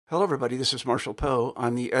Hello, everybody. This is Marshall Poe.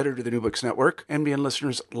 I'm the editor of the New Books Network. NBN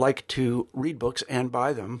listeners like to read books and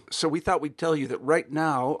buy them. So we thought we'd tell you that right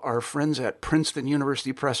now, our friends at Princeton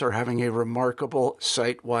University Press are having a remarkable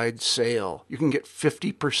site-wide sale. You can get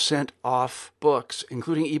 50% off books,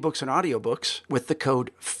 including ebooks and audiobooks, with the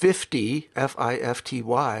code 50,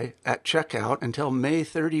 F-I-F-T-Y, at checkout until May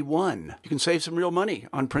 31. You can save some real money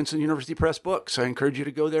on Princeton University Press books. I encourage you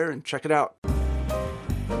to go there and check it out.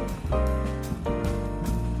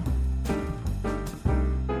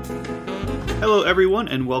 Hello, everyone,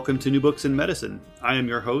 and welcome to New Books in Medicine. I am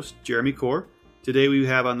your host, Jeremy Corr. Today we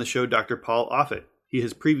have on the show Dr. Paul Offit. He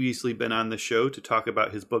has previously been on the show to talk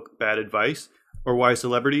about his book, Bad Advice, or Why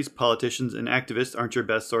Celebrities, Politicians, and Activists Aren't Your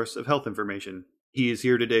Best Source of Health Information. He is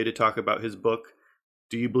here today to talk about his book,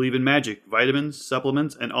 Do You Believe in Magic? Vitamins,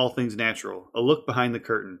 Supplements, and All Things Natural, a look behind the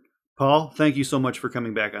curtain. Paul, thank you so much for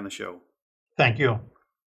coming back on the show. Thank you.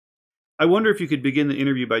 I wonder if you could begin the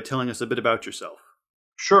interview by telling us a bit about yourself.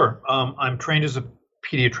 Sure. I'm trained as a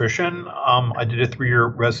pediatrician. I did a 3-year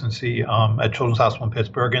residency at Children's Hospital in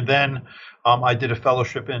Pittsburgh, and then I did a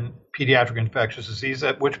fellowship in pediatric infectious disease,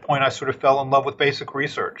 at which point I sort of fell in love with basic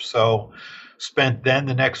research. So spent then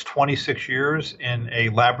the next 26 years in a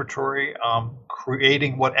laboratory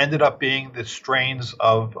creating what ended up being the strains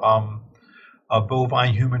of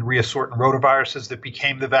bovine human reassortant rotaviruses that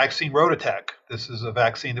became the vaccine Rototec. This is a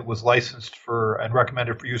vaccine that was licensed for and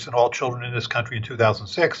recommended for use in all children in this country in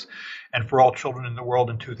 2006 and for all children in the world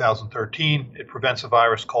in 2013. It prevents a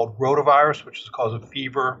virus called rotavirus, which is the cause of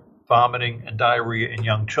fever, vomiting, and diarrhea in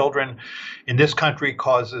young children. In this country, it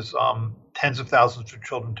causes tens of thousands of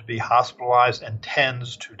children to be hospitalized and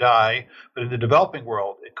tens to die. But in the developing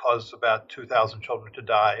world, it causes about 2,000 children to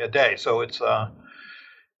die a day. So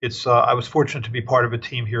I was fortunate to be part of a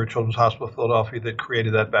team here at Children's Hospital of Philadelphia that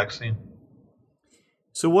created that vaccine.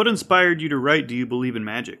 So what inspired you to write Do You Believe in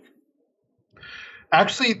Magic?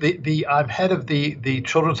 Actually, I'm head of the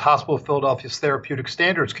Children's Hospital of Philadelphia's Therapeutic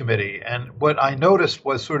Standards Committee. And what I noticed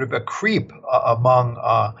was sort of a creep among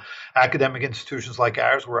academic institutions like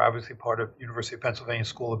ours. We're obviously part of University of Pennsylvania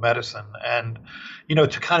School of Medicine. And,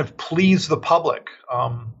 to kind of please the public,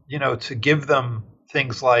 to give them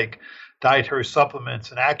things like dietary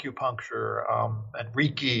supplements and acupuncture and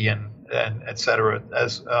Reiki and et cetera,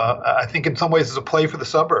 as I think in some ways is a play for the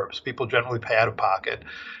suburbs. People generally pay out of pocket.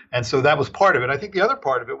 And so that was part of it. I think the other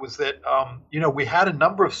part of it was that, we had a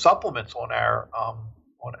number of supplements on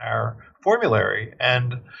our formulary,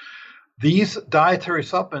 and these dietary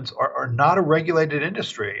supplements are not a regulated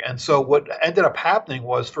industry. And so what ended up happening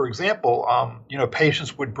was, for example,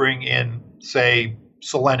 patients would bring in, say,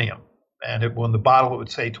 selenium. And on the bottle, it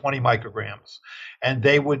would say 20 micrograms. And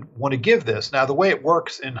they would want to give this. Now, the way it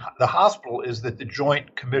works in the hospital is that the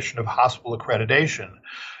Joint Commission of Hospital Accreditation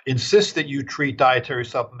insists that you treat dietary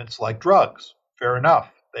supplements like drugs. Fair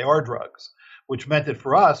enough. They are drugs, which meant that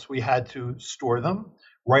for us, we had to store them,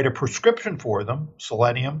 write a prescription for them,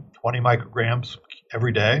 selenium, 20 micrograms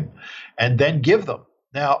every day, and then give them.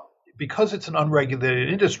 Now, because it's an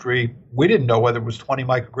unregulated industry, we didn't know whether it was 20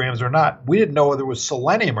 micrograms or not. We didn't know whether it was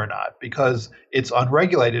selenium or not because it's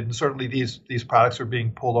unregulated. And certainly these products are being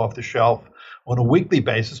pulled off the shelf on a weekly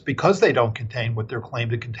basis because they don't contain what they're claimed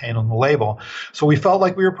to contain on the label. So we felt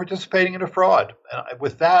like we were participating in a fraud. And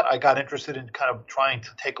with that, I got interested in kind of trying to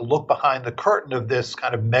take a look behind the curtain of this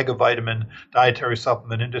kind of mega vitamin dietary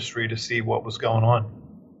supplement industry to see what was going on.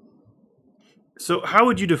 So how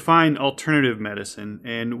would you define alternative medicine,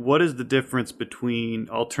 and what is the difference between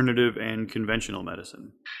alternative and conventional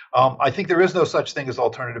medicine? I think there is no such thing as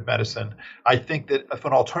alternative medicine. I think that if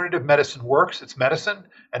an alternative medicine works, it's medicine,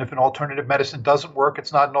 and if an alternative medicine doesn't work,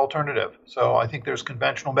 it's not an alternative. So I think there's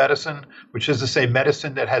conventional medicine, which is to say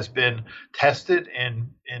medicine that has been tested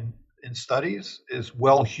in studies, is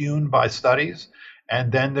well hewn by studies,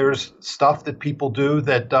 and then there's stuff that people do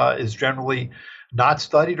that is generally not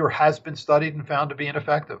studied or has been studied and found to be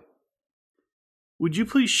ineffective. Would you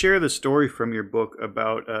please share the story from your book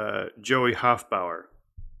about Joey Hofbauer?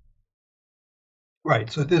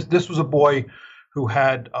 Right. So this was a boy who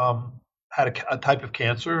had a type of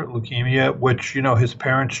cancer, leukemia, which his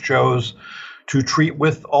parents chose to treat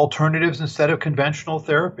with alternatives instead of conventional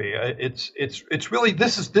therapy. It's really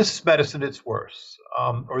this is medicine at its worst,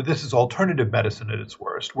 or this is alternative medicine at its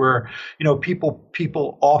worst, where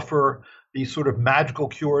people offer these sort of magical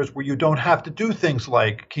cures where you don't have to do things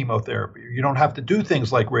like chemotherapy, you don't have to do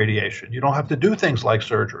things like radiation, you don't have to do things like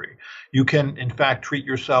surgery. You can, in fact, treat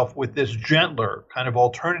yourself with this gentler kind of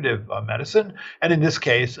alternative medicine, and in this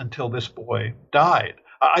case, until this boy died.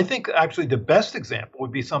 I think actually the best example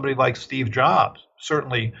would be somebody like Steve Jobs.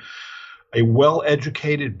 Certainly a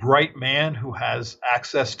well-educated, bright man who has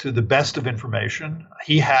access to the best of information.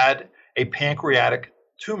 He had a pancreatic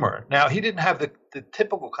tumor. Now, he didn't have the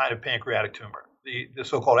typical kind of pancreatic tumor, the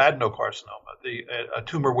so-called adenocarcinoma, a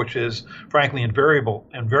tumor which is, frankly,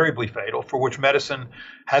 invariably fatal, for which medicine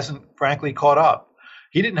hasn't, frankly, caught up.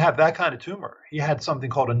 He didn't have that kind of tumor. He had something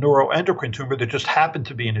called a neuroendocrine tumor that just happened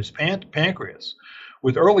to be in his pancreas.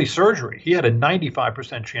 With early surgery, he had a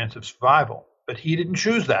 95% chance of survival, but he didn't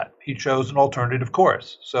choose that. He chose an alternative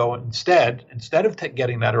course. So instead of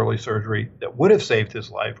getting that early surgery that would have saved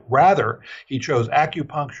his life, rather, he chose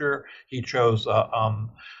acupuncture. He chose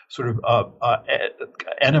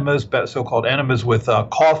enemas, so-called enemas with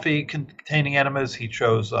coffee-containing enemas. He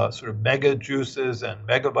chose sort of mega juices and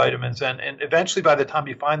mega vitamins. And eventually, by the time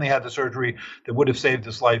he finally had the surgery that would have saved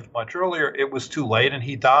his life much earlier, it was too late, and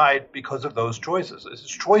he died because of those choices. His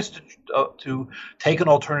choice to take an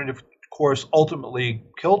alternative course ultimately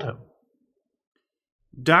killed him.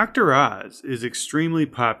 Dr. Oz is extremely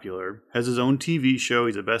popular, has his own TV show,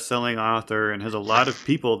 he's a best-selling author, and has a lot of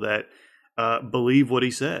people that believe what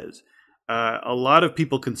he says. A lot of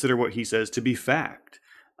people consider what he says to be fact.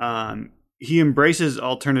 He embraces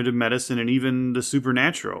alternative medicine and even the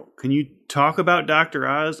supernatural. Can you talk about Dr.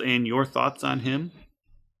 Oz and your thoughts on him?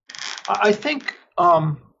 I think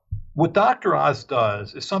what Dr. Oz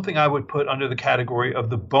does is something I would put under the category of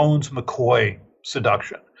the Bones-McCoy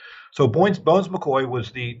seduction. So Bones McCoy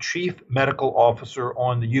was the chief medical officer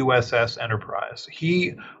on the USS Enterprise.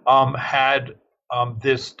 He had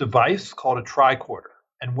this device called a tricorder.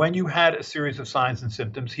 And when you had a series of signs and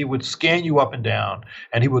symptoms, he would scan you up and down,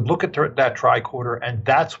 and he would look at that tricorder, and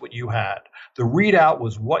that's what you had. The readout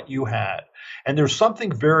was what you had. And there's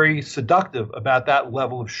something very seductive about that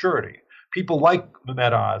level of surety. People like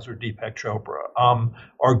Mehmet Oz or Deepak Chopra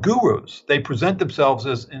are gurus. They present themselves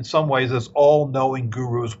as, in some ways, as all-knowing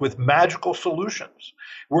gurus with magical solutions.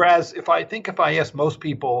 Whereas if I ask most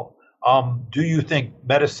people, do you think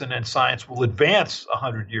medicine and science will advance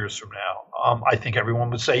 100 years from now? I think everyone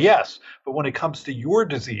would say yes. But when it comes to your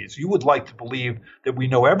disease, you would like to believe that we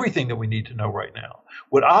know everything that we need to know right now.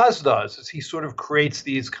 What Oz does is he sort of creates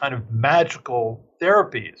these kind of magical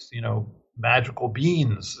therapies, magical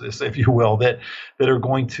beans, if you will, that are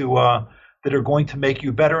going to make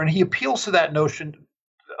you better. And he appeals to that notion,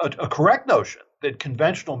 a correct notion, that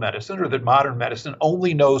conventional medicine or that modern medicine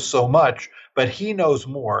only knows so much, but he knows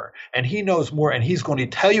more, and he's going to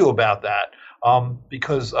tell you about that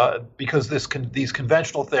because these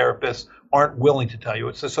conventional therapists aren't willing to tell you.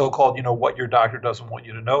 It's the so-called, what your doctor doesn't want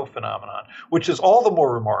you to know phenomenon, which is all the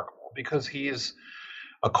more remarkable because he's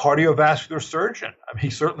a cardiovascular surgeon. I mean,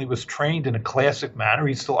 he certainly was trained in a classic manner.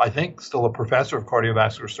 He's still, I think, a professor of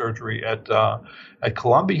cardiovascular surgery at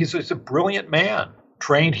Columbia. He's a brilliant man,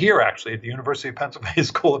 trained here actually at the University of Pennsylvania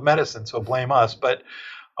School of Medicine. So blame us. But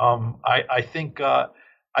I think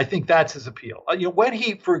that's his appeal. When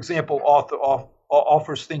he, for example,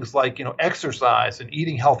 offers things like exercise and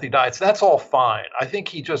eating healthy diets, that's all fine. I think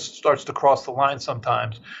he just starts to cross the line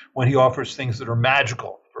sometimes when he offers things that are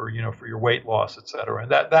magical for your weight loss, et cetera.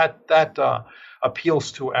 And that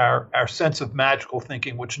appeals to our sense of magical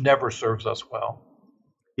thinking, which never serves us well.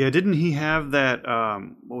 Yeah, didn't he have that?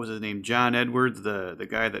 What was his name? John Edwards, the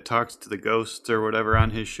guy that talks to the ghosts or whatever, on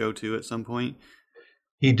his show too at some point.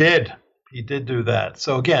 He did do that.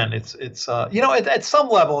 So again, it's at some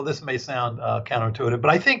level this may sound counterintuitive, but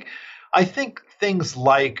I think things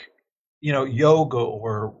like yoga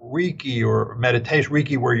or Reiki or meditation,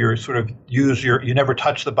 Reiki where you sort of you never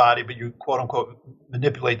touch the body, but you quote unquote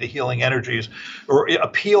manipulate the healing energies, or it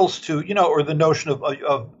appeals to, or the notion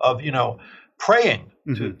of praying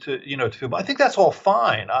to people. I think that's all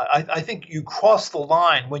fine. I think you cross the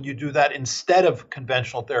line when you do that instead of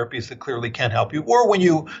conventional therapies that clearly can help you, or when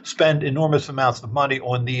you spend enormous amounts of money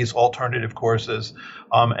on these alternative courses,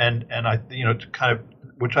 and I to kind of,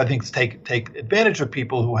 which I think take advantage of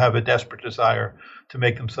people who have a desperate desire to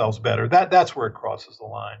make themselves better. That's where it crosses the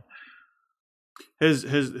line.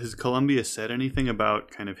 Has Columbia said anything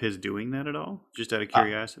about kind of his doing that at all? Just out of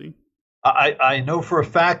curiosity. I know for a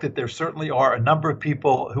fact that there certainly are a number of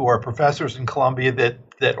people who are professors in Columbia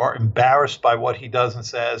that are embarrassed by what he does and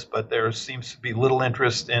says, but there seems to be little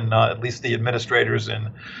interest in at least the administrators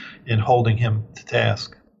in holding him to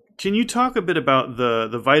task. Can you talk a bit about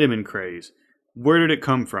the vitamin craze? Where did it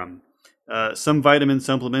come from? Some vitamin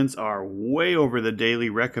supplements are way over the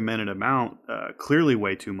daily recommended amount, clearly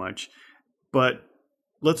way too much. But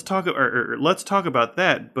let's talk about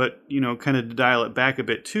that. But kind of to dial it back a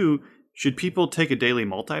bit too. Should people take a daily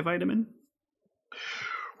multivitamin?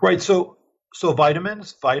 Right. So So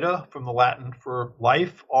vitamins, vita from the Latin for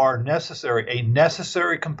life, are necessary, a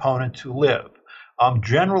necessary component to live.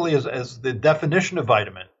 Generally, as the definition of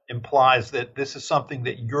vitamin implies that this is something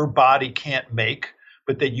that your body can't make,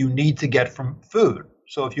 but that you need to get from food.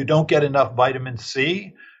 So if you don't get enough vitamin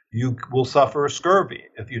C, you will suffer scurvy.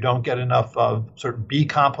 If you don't get enough of certain B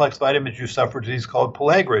complex vitamins, you suffer a disease called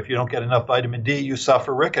pellagra. If you don't get enough vitamin D, you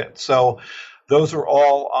suffer rickets. So those are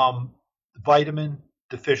all vitamin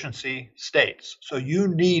deficiency states. So you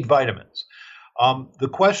need vitamins. The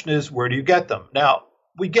question is, where do you get them? Now,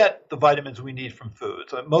 we get the vitamins we need from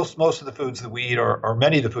foods. Most of the foods that we eat, or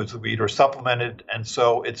many of the foods that we eat, are supplemented, and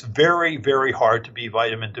so it's very, very hard to be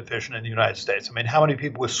vitamin deficient in the United States. I mean, how many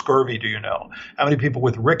people with scurvy do you know? How many people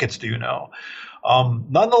with rickets do you know?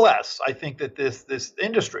 Nonetheless, I think that this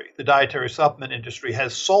industry, the dietary supplement industry,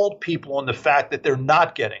 has sold people on the fact that they're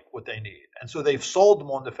not getting what they need. And so they've sold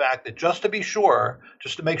them on the fact that just to be sure,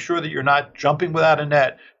 just to make sure that you're not jumping without a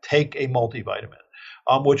net, take a multivitamin.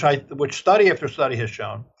 Which study after study has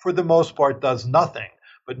shown, for the most part, does nothing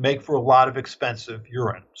but make for a lot of expensive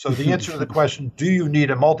urine. So the answer to the question, do you need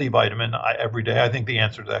a multivitamin every day? I think the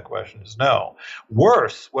answer to that question is no.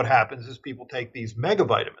 Worse, what happens is people take these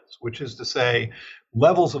megavitamins, which is to say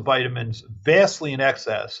levels of vitamins vastly in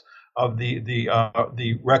excess of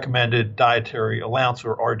the recommended dietary allowance,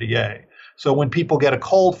 or RDA. So when people get a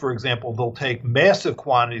cold, for example, they'll take massive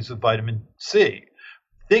quantities of vitamin C,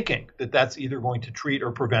 thinking that that's either going to treat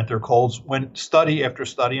or prevent their colds, when study after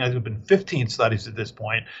study, and there have been 15 studies at this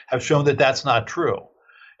point, have shown that that's not true.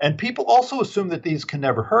 And people also assume that these can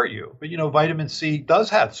never hurt you. But, vitamin C does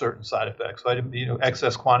have certain side effects.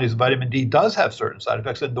 Excess quantities of vitamin D does have certain side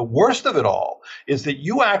effects. And the worst of it all is that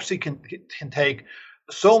you actually can take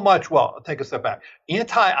so much. Well, I'll take a step back.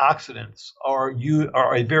 Antioxidants are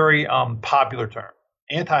a very popular term.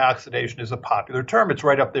 Antioxidation is a popular term. It's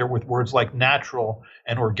right up there with words like natural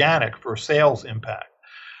and organic for sales impact.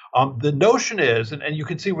 The notion is, and you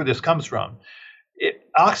can see where this comes from,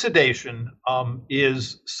 oxidation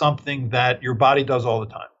is something that your body does all the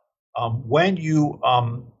time. When you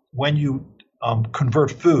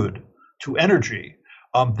convert food to energy,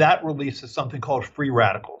 that releases something called free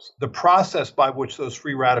radicals. The process by which those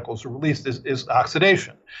free radicals are released is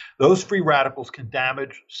oxidation. Those free radicals can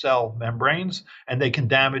damage cell membranes, and they can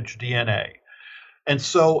damage DNA. And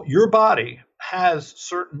so your body has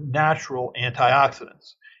certain natural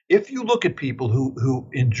antioxidants. If you look at people who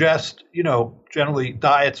ingest, generally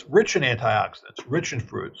diets rich in antioxidants, rich in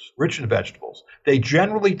fruits, rich in vegetables, they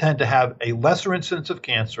generally tend to have a lesser incidence of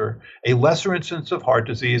cancer, a lesser incidence of heart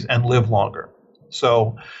disease, and live longer.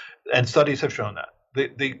 So, and studies have shown that.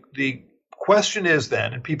 The question is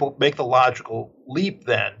then, and people make the logical leap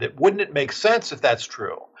then, that wouldn't it make sense, if that's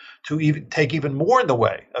true, to even take even more in the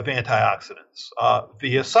way of antioxidants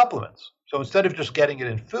via supplements? So instead of just getting it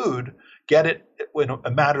in food, get it in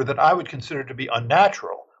a manner that I would consider to be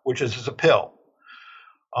unnatural, which is as a pill.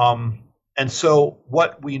 And so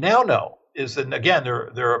what we now know is that, again,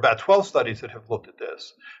 there are about 12 studies that have looked at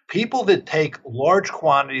this. People that take large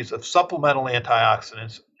quantities of supplemental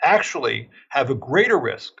antioxidants actually have a greater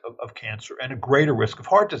risk of cancer and a greater risk of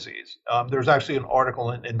heart disease. There's actually an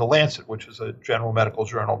article in The Lancet, which is a general medical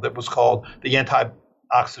journal, that was called The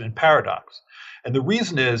Antioxidant Paradox. And the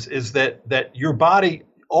reason is that your body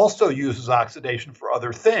also uses oxidation for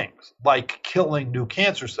other things, like killing new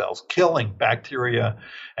cancer cells, killing bacteria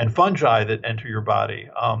and fungi that enter your body,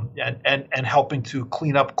 and helping to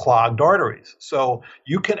clean up clogged arteries. So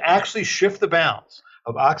you can actually shift the bounds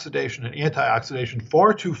of oxidation and antioxidation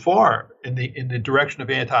far too far in the direction of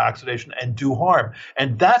antioxidation and do harm.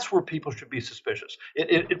 And that's where people should be suspicious.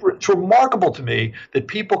 It's remarkable to me that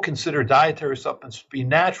people consider dietary supplements to be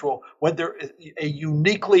natural when they're a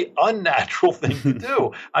uniquely unnatural thing to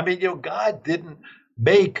do. I mean, God didn't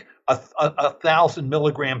make a 1,000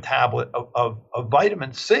 milligram tablet of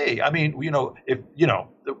vitamin C. I mean,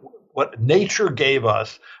 what nature gave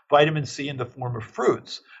us, vitamin C in the form of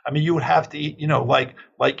fruits. I mean, you would have to eat,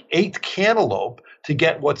 like 8 cantaloupe to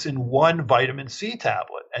get what's in one vitamin C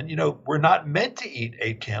tablet. And, we're not meant to eat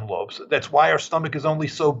 8 cantaloupes. That's why our stomach is only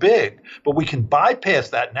so big. But we can bypass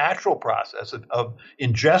that natural process of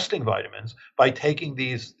ingesting vitamins by taking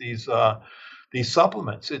these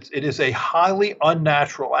supplements. It is a highly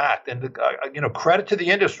unnatural act. And, credit to the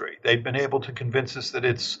industry. They've been able to convince us that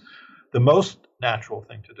it's the most natural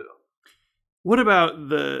thing to do. What about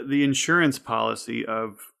the insurance policy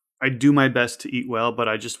of, I do my best to eat well, but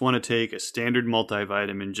I just want to take a standard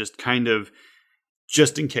multivitamin,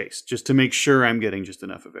 just in case, just to make sure I'm getting just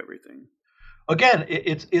enough of everything? Again,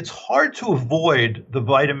 it's hard to avoid the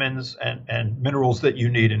vitamins and minerals that you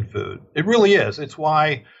need in food. It really is. It's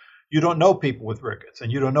why, you don't know people with rickets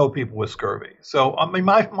and you don't know people with scurvy. So, I mean,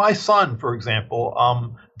 my son, for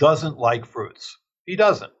example, doesn't like fruits. He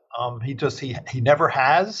doesn't. He never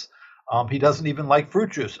has. He doesn't even like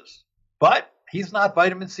fruit juices. But he's not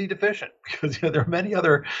vitamin C deficient because there are many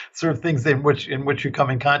other sort of things in which you come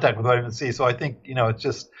in contact with vitamin C. So I think it's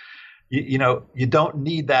just you don't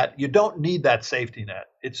need that. You don't need that safety net.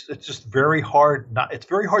 It's just very hard. It's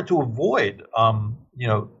very hard to avoid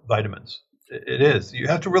vitamins. It is. You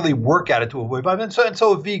have to really work at it to avoid vitamins. And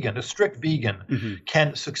so a strict vegan,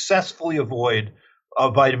 can successfully avoid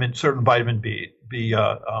certain vitamin B,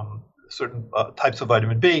 certain types of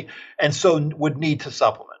vitamin B, and so would need to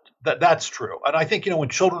supplement. That's true. And I think, when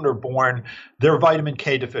children are born, they're vitamin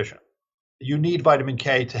K deficient. You need vitamin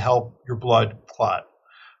K to help your blood clot.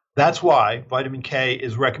 That's why vitamin K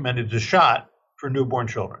is recommended as a shot for newborn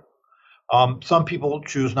children. Some people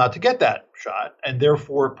choose not to get that shot and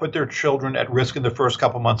therefore put their children at risk in the first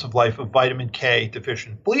couple months of life of vitamin K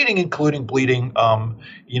deficient bleeding, including bleeding,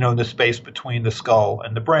 in the space between the skull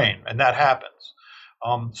and the brain. And that happens.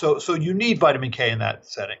 So you need vitamin K in that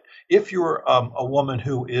setting. If you're a woman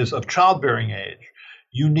who is of childbearing age,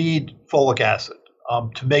 you need folic acid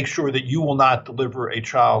to make sure that you will not deliver a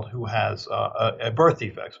child who has a birth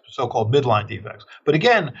defects, so-called midline defects. But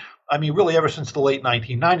again, I mean, really ever since the late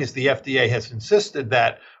 1990s, the FDA has insisted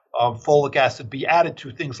that folic acid be added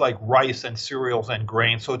to things like rice and cereals and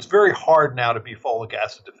grains. So it's very hard now to be folic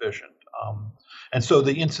acid deficient. And so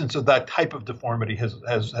the incidence of that type of deformity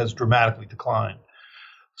has dramatically declined.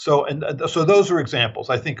 So those are examples.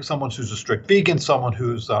 I think someone who's a strict vegan, someone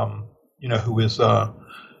who's who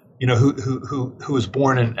is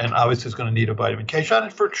born and obviously is going to need a vitamin K shot.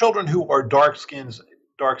 And for children who are dark skinned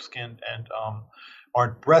and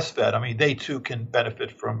aren't breastfed, I mean, they too can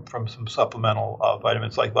benefit from some supplemental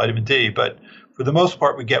vitamins like vitamin D. But for the most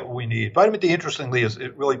part, we get what we need. Vitamin D, interestingly,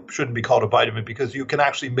 it really shouldn't be called a vitamin because you can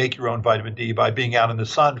actually make your own vitamin D by being out in the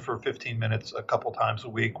sun for 15 minutes a couple times a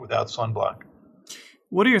week without sunblock.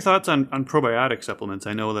 What are your thoughts on probiotic supplements?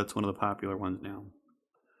 I know that's one of the popular ones now.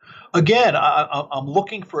 Again, I'm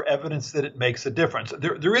looking for evidence that it makes a difference.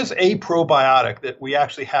 There is a probiotic that we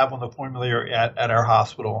actually have on the formulary at our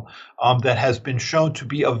hospital that has been shown to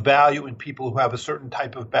be of value in people who have a certain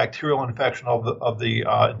type of bacterial infection of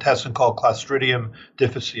the intestine called Clostridium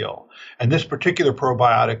difficile. And this particular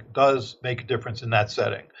probiotic does make a difference in that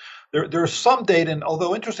setting. There's some data, and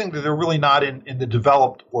although interestingly, they're really not in the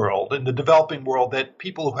developed world. In the developing world, that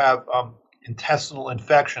people who have intestinal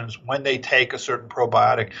infections, when they take a certain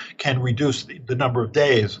probiotic, can reduce the number of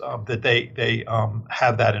days that they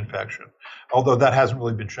have that infection. Although that hasn't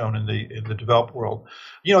really been shown in the developed world.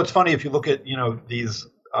 It's funny if you look at these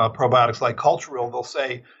probiotics like Culturil, they'll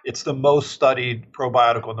say it's the most studied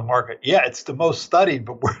probiotic on the market. Yeah, it's the most studied,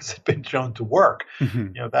 but where has it been shown to work?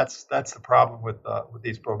 Mm-hmm. That's the problem with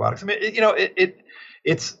these probiotics. I mean,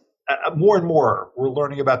 it's more and more we're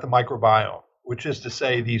learning about the microbiome, which is to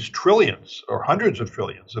say these trillions or hundreds of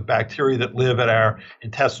trillions of bacteria that live at our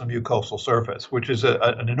intestinal mucosal surface, which is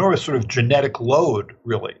an enormous sort of genetic load,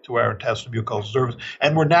 really, to our intestinal mucosal surface.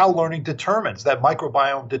 And we're now learning that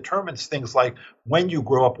microbiome determines things like when you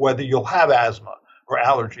grow up, whether you'll have asthma or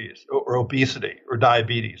allergies or obesity or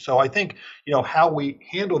diabetes. So I think, how we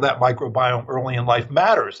handle that microbiome early in life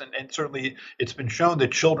matters. And certainly it's been shown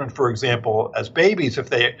that children, for example, as babies, if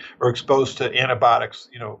they are exposed to antibiotics,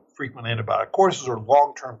 frequent antibiotic courses or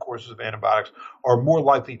long-term courses of antibiotics, are more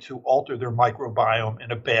likely to alter their microbiome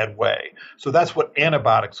in a bad way. So that's what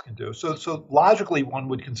antibiotics can do. So logically, one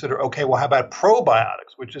would consider, okay, well, how about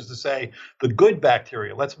probiotics, which is to say the good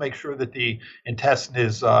bacteria? Let's make sure that the intestine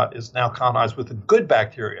is now colonized with the good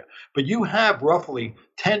bacteria. But you have roughly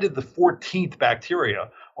 10 to the 14th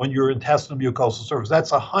bacteria on your intestinal mucosal surface.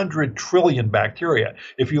 That's 100 trillion bacteria.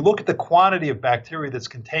 If you look at the quantity of bacteria that's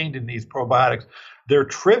contained in these probiotics, they're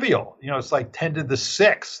trivial. It's like 10 to the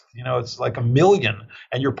 6th. It's like 1 million,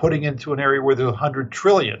 and you're putting into an area where there's 100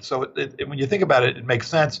 trillion. So when you think about it, it makes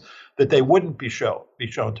sense that they wouldn't be shown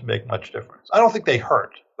to make much difference. I don't think they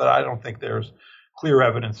hurt, but I don't think there's clear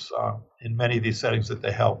evidence in many of these settings that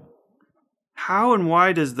they help. How and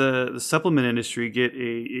why does the supplement industry get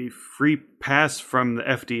a free pass from the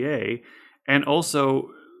FDA? And also,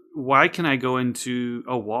 why can I go into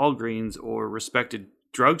a Walgreens or respected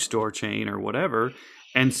drugstore chain or whatever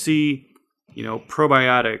and see,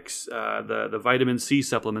 probiotics, the vitamin C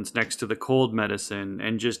supplements next to the cold medicine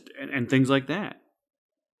and things like that?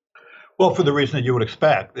 Well, for the reason that you would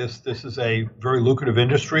expect, this is a very lucrative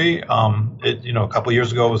industry. A couple of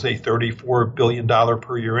years ago, it was a $34 billion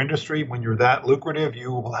per year industry. When you're that lucrative,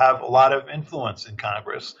 you will have a lot of influence in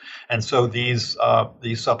Congress, and so these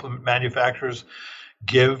supplement manufacturers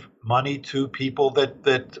give money to people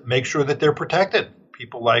that make sure that they're protected.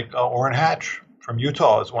 People like Orrin Hatch from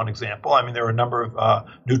Utah is one example. I mean, there are a number of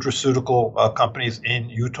nutraceutical companies in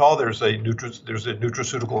Utah. There's a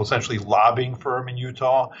nutraceutical essentially lobbying firm in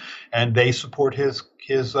Utah, and they support his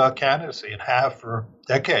candidacy and have for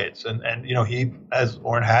decades. And he, as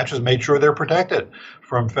Orrin Hatch, has made sure they're protected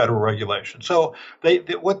from federal regulation. So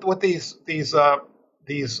what these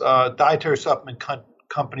dietary supplement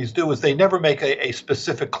companies do is they never make a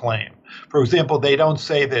specific claim. For example, they don't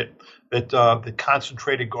say that the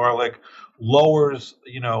concentrated garlic lowers,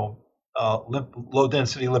 low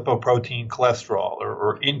density lipoprotein cholesterol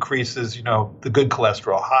or increases, the good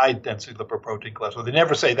cholesterol, high density lipoprotein cholesterol. They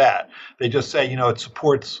never say that. They just say, it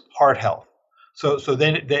supports heart health. So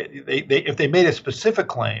then if they made a specific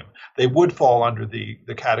claim, they would fall under the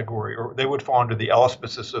category, or they would fall under the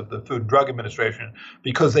auspices of the Food and Drug Administration.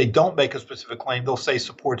 Because they don't make a specific claim, they'll say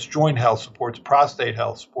supports joint health, supports prostate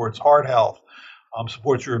health, supports heart health,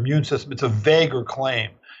 supports your immune system. It's a vaguer claim.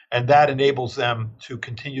 And that enables them to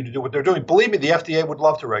continue to do what they're doing. Believe me, the FDA would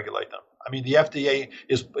love to regulate them. I mean, the FDA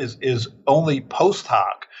is only post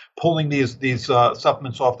hoc pulling these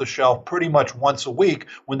supplements off the shelf pretty much once a week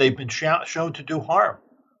when they've been shown to do harm.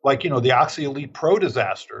 Like, the Oxy Elite Pro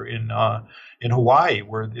disaster in Hawaii,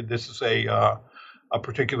 where this is a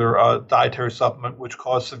particular dietary supplement which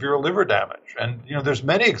caused severe liver damage. And, there's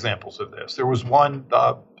many examples of this. There was one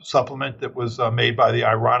supplement that was made by the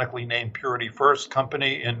ironically named Purity First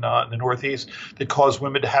company in the Northeast that caused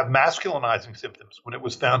women to have masculinizing symptoms when it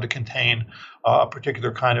was found to contain a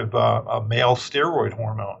particular kind of a male steroid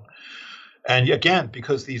hormone. And again,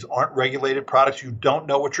 because these aren't regulated products, you don't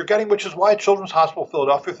know what you're getting, which is why at Children's Hospital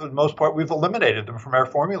Philadelphia, for the most part, we've eliminated them from our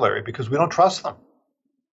formulary because we don't trust them.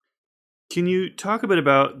 Can you talk a bit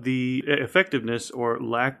about the effectiveness or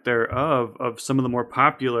lack thereof of some of the more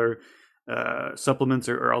popular supplements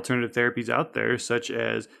or alternative therapies out there, such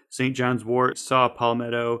as St. John's wort, saw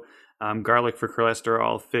palmetto, garlic for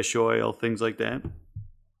cholesterol, fish oil, things like that?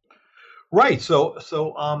 Right. So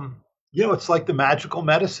it's like the magical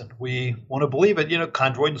medicine. We want to believe it.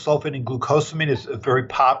 Chondroitin sulfate and glucosamine is very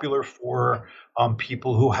popular for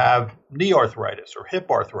people who have knee arthritis or hip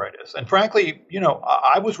arthritis. And frankly,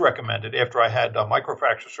 I was recommended after I had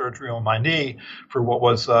microfracture surgery on my knee for what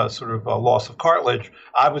was sort of a loss of cartilage.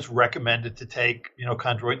 I was recommended to take,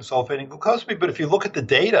 chondroitin sulfate and glucosamine. But if you look at the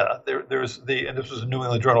data, and this was a New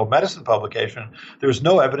England Journal of Medicine publication, there's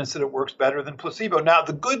no evidence that it works better than placebo. Now,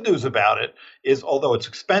 the good news about it is, although it's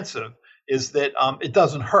expensive, is that it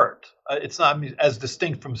doesn't hurt. It's not as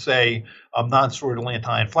distinct from, say, non-steroidal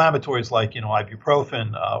anti-inflammatories like,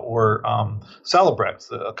 ibuprofen or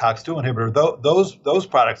Celebrex, a COX-2 inhibitor. Those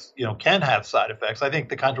products, can have side effects. I think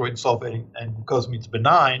the chondroitin sulfate and glucosamine is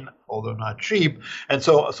benign, although not cheap. And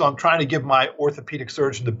so I'm trying to give my orthopedic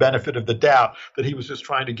surgeon the benefit of the doubt that he was just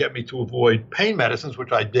trying to get me to avoid pain medicines,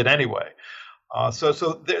 which I did anyway.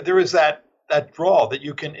 So there is that draw that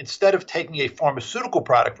you can, instead of taking a pharmaceutical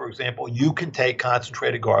product, for example, you can take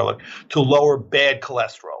concentrated garlic to lower bad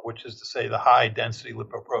cholesterol, which is to say the high density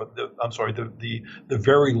the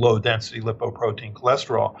very low density lipoprotein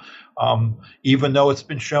cholesterol, even though it's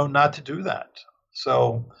been shown not to do that.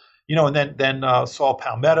 So, and then saw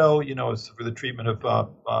palmetto, is for the treatment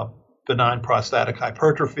of benign prostatic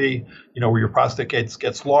hypertrophy, where your prostate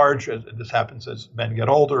gets large. This happens as men get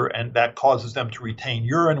older, and that causes them to retain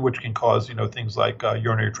urine, which can cause, things like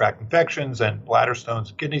urinary tract infections and bladder stones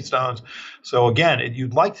and kidney stones. So again,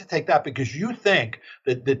 you'd like to take that because you think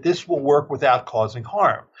that this will work without causing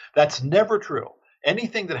harm. That's never true.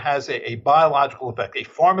 Anything that has a biological effect, a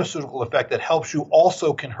pharmaceutical effect that helps you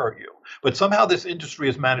also can hurt you. But somehow this industry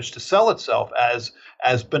has managed to sell itself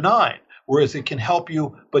as benign, whereas it can help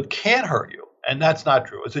you but can't hurt you. And that's not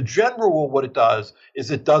true. As a general rule, what it does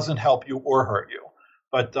is it doesn't help you or hurt you.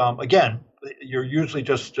 But again, you're usually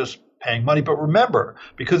just paying money. But remember,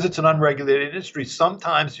 because it's an unregulated industry,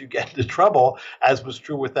 sometimes you get into trouble, as was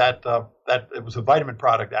true with that it was a vitamin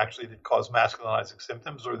product actually that caused masculinizing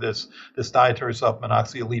symptoms, or this dietary supplement,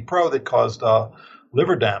 Oxy Elite Pro, that caused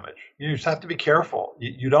liver damage. You just have to be careful.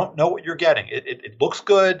 You don't know what you're getting. It looks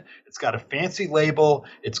good. It's got a fancy label.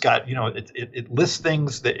 It's got, it lists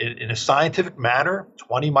things that in a scientific manner,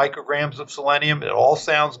 20 micrograms of selenium. It all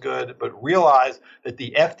sounds good, but realize that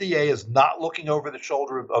the FDA is not looking over the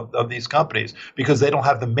shoulder of these companies because they don't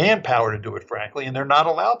have the manpower to do it, frankly, and they're not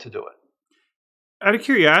allowed to do it. Out of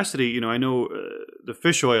curiosity, I know the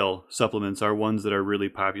fish oil supplements are ones that are really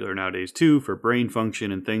popular nowadays too, for brain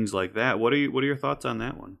function and things like that. What are your thoughts on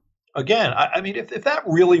that one? Again, I mean, if that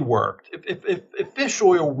really worked, if fish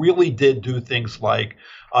oil really did do things like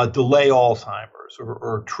delay Alzheimer's Alzheimer's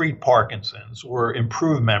or treat Parkinson's or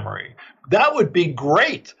improve memory. That would be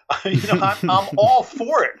great. I'm all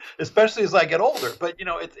for it, especially as I get older. But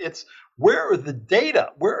it's where are the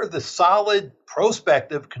data? Where are the solid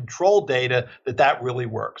prospective control data that really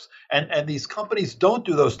works? And these companies don't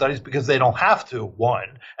do those studies because they don't have to,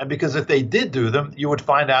 one, and because if they did do them, you would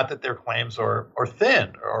find out that their claims are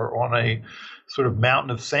thin or on a sort of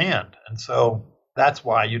mountain of sand. And so that's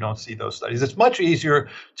why you don't see those studies. It's much easier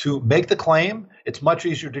to make the claim. It's much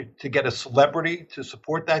easier to get a celebrity to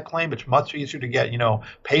support that claim. It's much easier to get,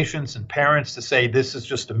 patients and parents to say this is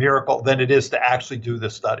just a miracle than it is to actually do the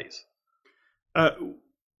studies.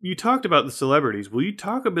 You talked about the celebrities. Will you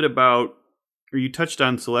talk a bit about, or you touched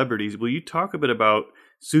on celebrities, will you talk a bit about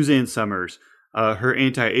Suzanne Somers, her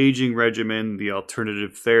anti-aging regimen, the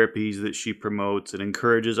alternative therapies that she promotes and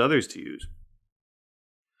encourages others to use?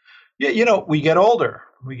 Yeah, we get older.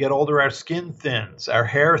 We get older, our skin thins, our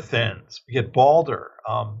hair thins, we get balder.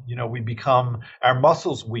 Our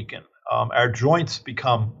muscles weaken. Our joints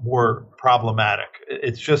become more problematic.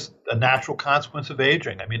 It's just a natural consequence of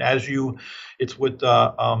aging. I mean, it's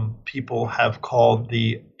what people have called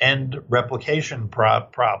the end replication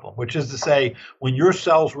problem, which is to say, when your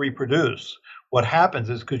cells reproduce, what happens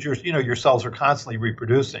is because your cells are constantly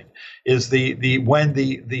reproducing, is when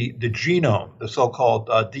the genome, the so-called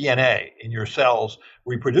DNA in your cells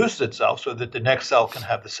reproduces itself so that the next cell can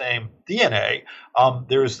have the same DNA.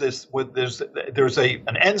 There's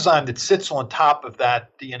an enzyme that sits on top of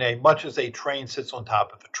that DNA, much as a train sits on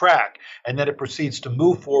top of a track, and then it proceeds to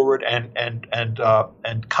move forward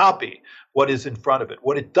and copy what is in front of it.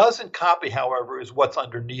 What it doesn't copy, however, is what's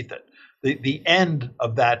underneath it. The end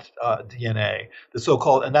of that DNA,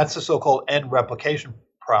 and that's the so-called end replication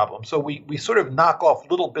problem. So we sort of knock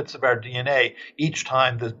off little bits of our DNA each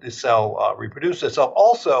time the cell reproduces itself.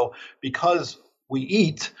 Also, because we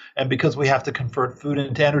eat and because we have to convert food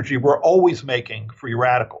into energy, we're always making free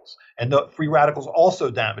radicals. And the free radicals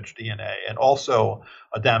also damage DNA and also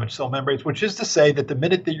damage cell membranes, which is to say that the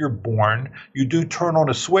minute that you're born, you do turn on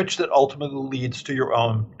a switch that ultimately leads to your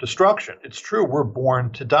own destruction. It's true, we're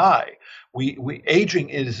born to die. Aging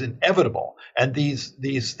is inevitable, and these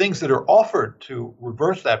things that are offered to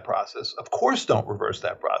reverse that process, of course, don't reverse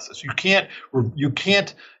that process. You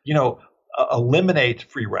can't eliminate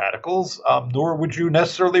free radicals, nor would you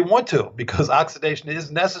necessarily want to, because oxidation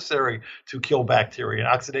is necessary to kill bacteria, and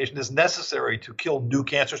oxidation is necessary to kill new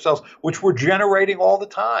cancer cells, which we're generating all the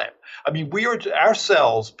time. I mean, our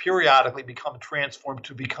cells periodically become transformed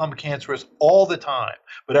to become cancerous all the time,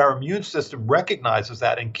 but our immune system recognizes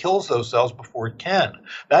that and kills those cells before it can.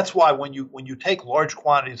 That's why when you take large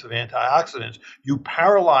quantities of antioxidants, you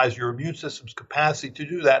paralyze your immune system's capacity to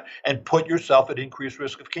do that and put yourself at increased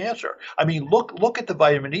risk of cancer. I mean, look at the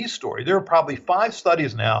vitamin E story. There are probably 5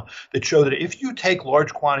 studies now that show that if you take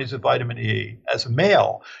large quantities of vitamin E as a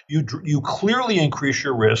male, you clearly increase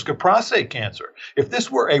your risk of prostate cancer. If this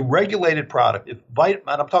were a regulated product, and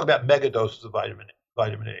I'm talking about mega doses of vitamin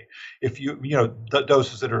E, if the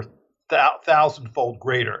doses that are 1,000-fold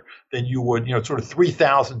greater than you would, sort of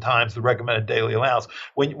 3,000 times the recommended daily allowance.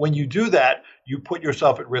 When you do that, you put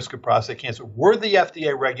yourself at risk of prostate cancer. Were the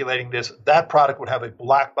FDA regulating this, that product would have a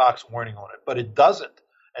black box warning on it, but it doesn't.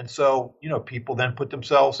 And so, people then put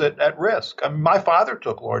themselves at risk. I mean, my father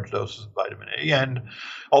took large doses of vitamin E and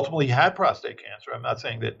ultimately he had prostate cancer. I'm not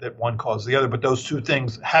saying that one caused the other, but those two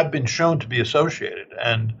things have been shown to be associated.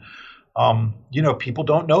 And, people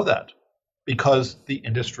don't know that because the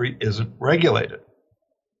industry isn't regulated.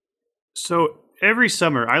 So every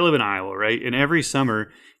summer, I live in Iowa, right? And every summer,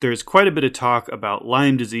 there's quite a bit of talk about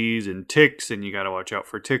Lyme disease and ticks, and you got to watch out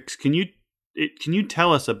for ticks. Can you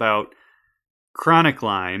tell us about chronic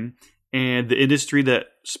Lyme and the industry that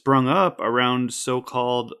sprung up around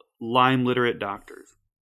so-called Lyme literate doctors?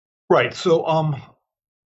 Right. So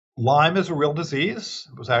Lyme is a real disease.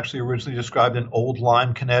 It was actually originally described in Old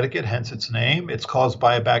Lyme, Connecticut, hence its name. It's caused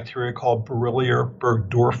by a bacteria called Borrelia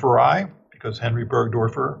burgdorferi, because Henry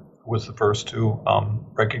Bergdorfer was the first to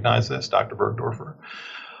recognize this, Dr. Bergdorfer.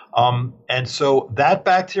 And so that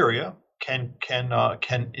bacteria can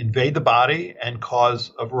invade the body and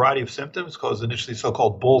cause a variety of symptoms, cause initially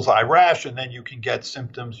so-called bullseye rash, and then you can get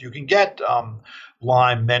symptoms. You can get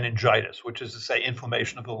Lyme meningitis, which is to say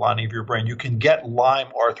inflammation of the lining of your brain. You can get Lyme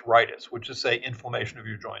arthritis, which is to say inflammation of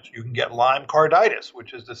your joints. You can get Lyme carditis,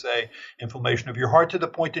 which is to say inflammation of your heart, to the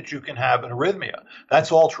point that you can have an arrhythmia.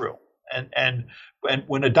 That's all true. And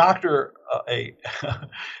when a doctor,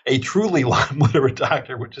 a truly Lyme literate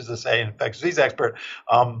doctor, which is to say an infectious disease expert,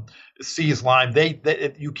 sees Lyme,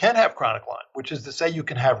 you can have chronic Lyme, which is to say you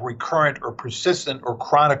can have recurrent or persistent or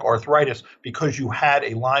chronic arthritis because you had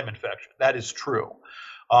a Lyme infection. That is true.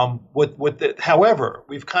 However,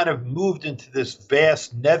 we've kind of moved into this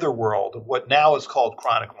vast netherworld of what now is called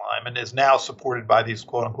chronic Lyme and is now supported by these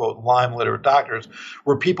quote unquote Lyme literate doctors,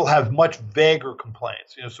 where people have much vaguer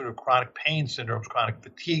complaints, sort of chronic pain syndromes, chronic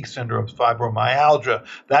fatigue syndromes, fibromyalgia,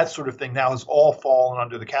 that sort of thing now has all fallen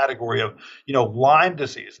under the category of, Lyme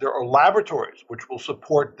disease. There are laboratories which will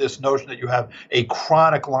support this notion that you have a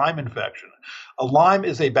chronic Lyme infection. A Lyme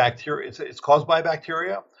is a bacteria. It's caused by a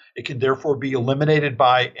bacteria. It can therefore be eliminated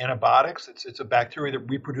by antibiotics. It's a bacteria that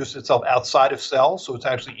reproduces itself outside of cells, so it's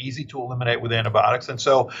actually easy to eliminate with antibiotics. And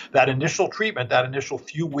so that initial treatment, that initial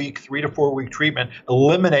 3 to 4 week treatment,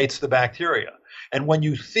 eliminates the bacteria. And when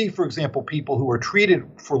you see, for example, people who are treated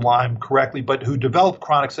for Lyme correctly, but who develop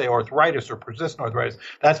chronic, say, arthritis or persistent arthritis,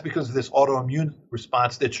 that's because of this autoimmune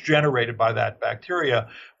response that's generated by that bacteria,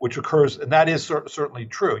 which occurs, and that is certainly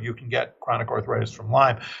true. You can get chronic arthritis from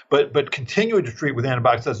Lyme, but continuing to treat with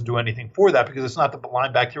antibiotics doesn't do anything for that because it's not the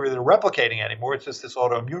Lyme bacteria that are replicating anymore. It's just this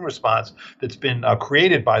autoimmune response that's been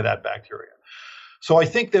created by that bacteria. So I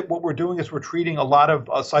think that what we're doing is we're treating a lot of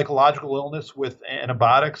psychological illness with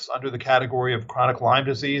antibiotics under the category of chronic Lyme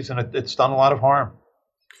disease, and it's done a lot of harm.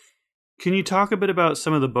 Can you talk a bit about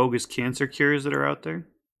some of the bogus cancer cures that are out there?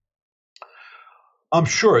 I'm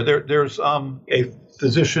sure. There's a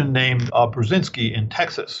physician named Brzezinski in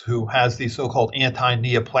Texas who has these so-called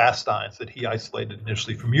anti-neoplastines that he isolated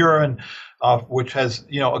initially from urine, which has,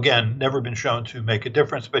 again, never been shown to make a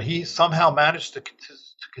difference, but he somehow managed to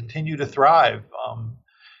continue to thrive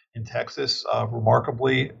in Texas,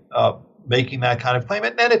 remarkably making that kind of claim.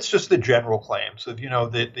 And then it's just the general claims of, the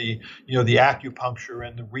acupuncture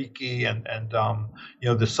and the Reiki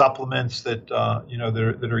and the supplements that,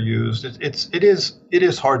 that are used. It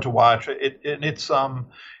is hard to watch.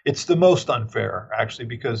 It's the most unfair, actually,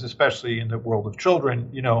 because especially in the world of children,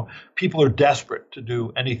 people are desperate to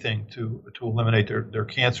do anything to eliminate their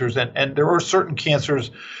cancers. And there are certain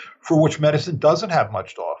cancers for which medicine doesn't have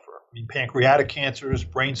much to offer. I mean, pancreatic cancers,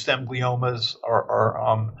 brainstem gliomas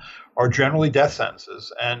are generally death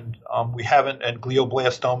sentences, and and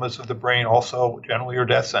glioblastomas of the brain also generally are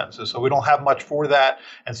death sentences. So we don't have much for that,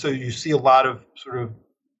 and so you see a lot of sort of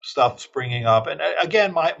stuff springing up. And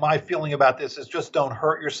again, my feeling about this is just don't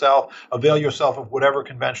hurt yourself. Avail yourself of whatever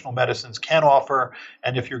conventional medicines can offer,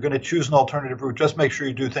 and if you're going to choose an alternative route, just make sure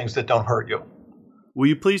you do things that don't hurt you. Will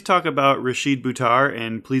you please talk about Rashid Buttar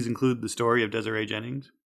and please include the story of Desiree Jennings?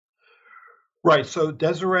 Right. So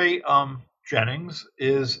Desiree Jennings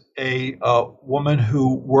is a woman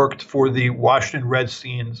who worked for the Washington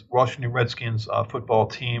Redskins football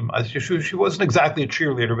team. She wasn't exactly a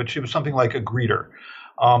cheerleader, but she was something like a greeter.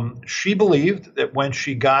 She believed that when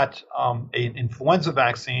she got an influenza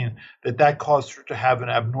vaccine, that caused her to have an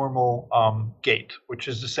abnormal gait, which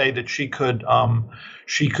is to say that she couldn't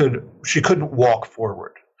walk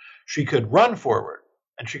forward. She could run forward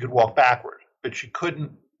and she could walk backward, but she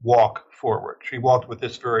couldn't walk forward. She walked with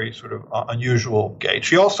this very sort of unusual gait.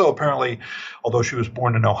 She also apparently, although she was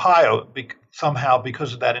born in Ohio, somehow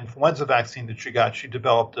because of that influenza vaccine that she got, she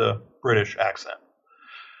developed a British accent.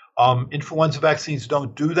 Influenza vaccines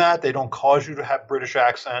don't do that. They don't cause you to have British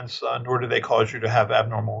accents, nor do they cause you to have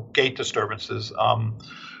abnormal gait disturbances,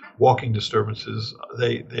 walking disturbances.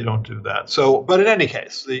 They don't do that. So, but in any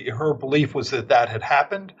case, her belief was that had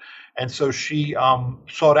happened. And so she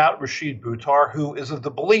sought out Rashid Buttar, who is of the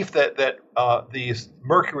belief that these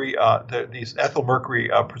ethyl mercury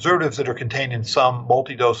preservatives that are contained in some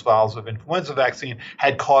multi-dose vials of influenza vaccine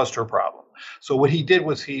had caused her problem. So what he did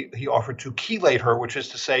was he offered to chelate her, which is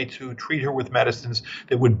to say to treat her with medicines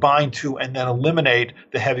that would bind to and then eliminate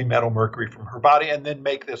the heavy metal mercury from her body and then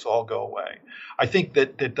make this all go away. I think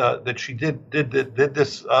that she did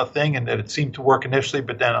this thing and that it seemed to work initially,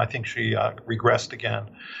 but then I think she regressed again.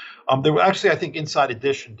 There were actually, I think, Inside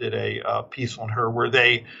Edition did a piece on her where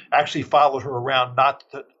they actually followed her around, not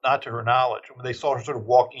to her knowledge. When they saw her sort of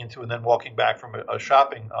walking into and then walking back from a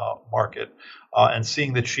shopping market and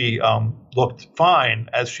seeing that she looked fine,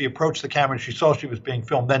 as she approached the camera and she saw she was being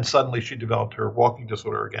filmed, then suddenly she developed her walking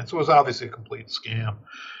disorder again. So it was obviously a complete scam.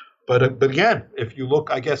 But again, if you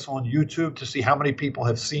look, I guess, on YouTube to see how many people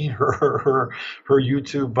have seen her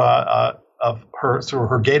YouTube of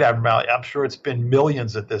her gait abnormality, I'm sure it's been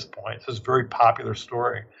millions at this point. It's a very popular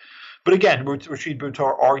story. But again, Rashid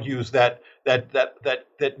Buttar argues that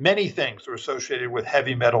many things are associated with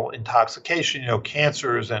heavy metal intoxication,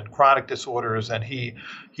 cancers and chronic disorders, and he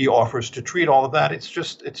offers to treat all of that. It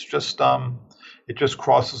just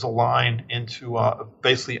crosses a line into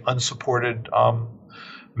basically unsupported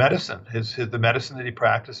medicine. The medicine that he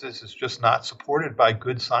practices is just not supported by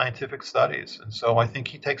good scientific studies, and so I think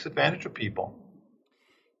he takes advantage of people.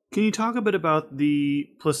 Can you talk a bit about the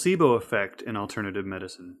placebo effect in alternative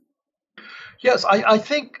medicine? Yes, I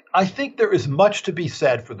think there is much to be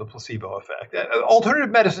said for the placebo effect.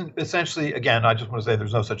 Alternative medicine, essentially, again, I just want to say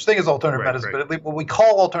there's no such thing as alternative medicine, but at least what we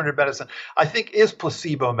call alternative medicine, I think, is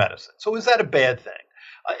placebo medicine. So is that a bad thing?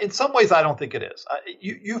 In some ways, I don't think it is.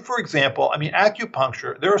 You, for example,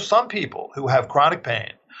 acupuncture. There are some people who have chronic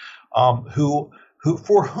pain,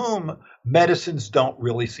 for whom medicines don't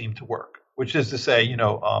really seem to work. Which is to say,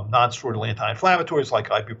 non-steroidal anti-inflammatories like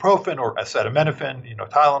ibuprofen or acetaminophen,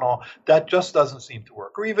 Tylenol, that just doesn't seem to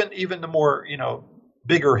work. Or even the more,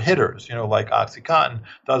 bigger hitters, like OxyContin,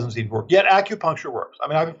 doesn't seem to work. Yet acupuncture works.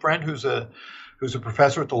 I have a friend who's a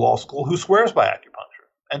professor at the law school who swears by acupuncture.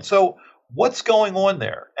 And so what's going on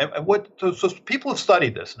there? And so people have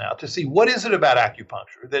studied this now to see what is it about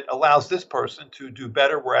acupuncture that allows this person to do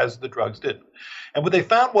better, whereas the drugs didn't. And what they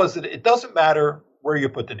found was that it doesn't matter where you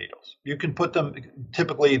put the needles. You can put them,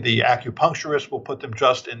 typically the acupuncturist will put them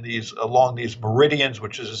just along these meridians,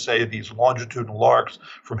 which is to say these longitudinal arcs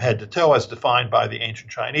from head to toe as defined by the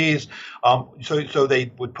ancient Chinese. So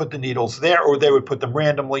they would put the needles there, or they would put them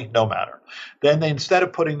randomly, no matter. Then instead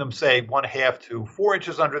of putting them, say, 1/2 to 4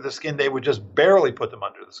 inches under the skin, they would just barely put them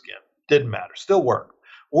under the skin. Didn't matter, still worked.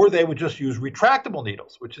 Or they would just use retractable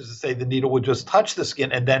needles, which is to say the needle would just touch the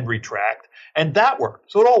skin and then retract, and that worked.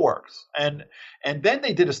 So it all works. And then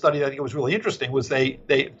they did a study that I think was really interesting, was they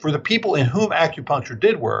for the people in whom acupuncture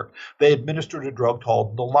did work, they administered a drug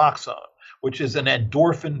called naloxone, which is an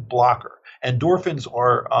endorphin blocker. Endorphins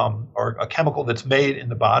are a chemical that's made in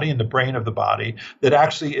the body, in the brain of the body, that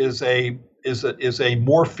actually is a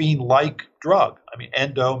morphine-like drug.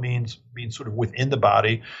 Endo means sort of within the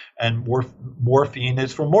body, and morphine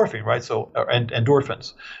is from morphine, right? So, and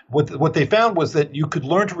endorphins. What they found was that you could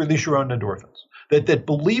learn to release your own endorphins. That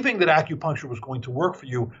believing that acupuncture was going to work for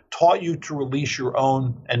you taught you to release your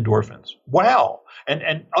own endorphins. Wow!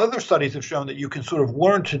 And other studies have shown that you can sort of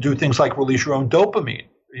learn to do things like release your own dopamine.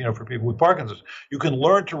 For people with Parkinson's, you can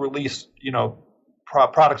learn to release,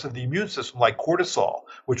 products of the immune system like cortisol,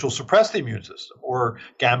 which will suppress the immune system, or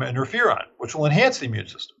gamma interferon, which will enhance the immune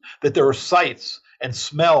system. That there are sights and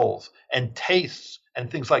smells and tastes and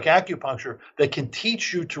things like acupuncture that can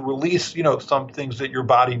teach you to release, some things that your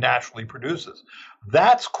body naturally produces.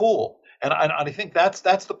 That's cool. And I think that's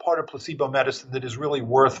the part of placebo medicine that is really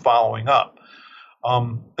worth following up.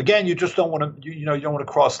 Again, you just don't want to, you don't want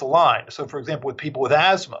to cross the line. So, for example, with people with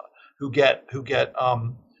asthma who get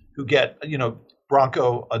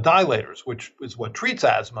bronchodilators, which is what treats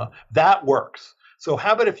asthma, that works. So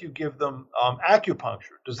how about if you give them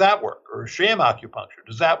acupuncture? Does that work? Or sham acupuncture?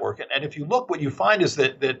 Does that work? And if you look, what you find is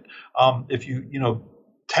that if you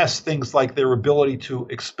test things like their ability to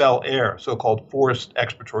expel air, so-called forced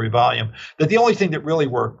expiratory volume, that the only thing that really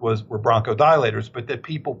worked were bronchodilators, but that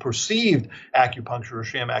people perceived acupuncture or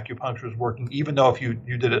sham acupuncture as working, even though if you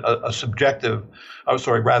did an objective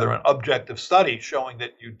study showing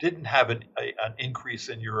that you didn't have an increase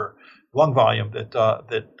in your lung volume,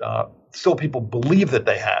 that still people believe that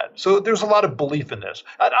they had. So there's a lot of belief in this.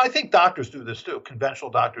 I think doctors do this too.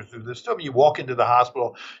 Conventional doctors do this too. You walk into the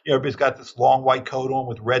hospital, everybody's got this long white coat on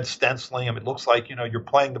with red stenciling. It looks like, you're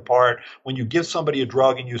playing the part. When you give somebody a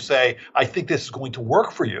drug and you say, I think this is going to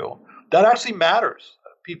work for you, that actually matters.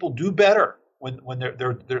 People do better when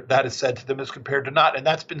that is said to them as compared to not, and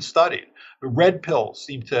that's been studied. The red pills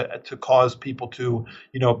seem to cause people to,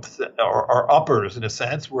 are uppers in a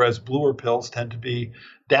sense, whereas bluer pills tend to be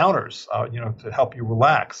downers, to help you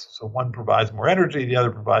relax. So one provides more energy, the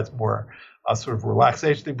other provides more sort of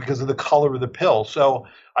relaxation because of the color of the pill. So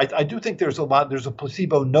I do think there's a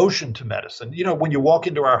placebo notion to medicine. When you walk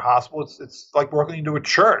into our hospital, it's like walking into a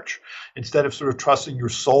church. Instead of sort of trusting your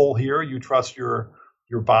soul here, you trust your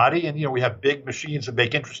body. And, we have big machines that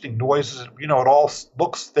make interesting noises. It all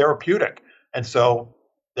looks therapeutic. And so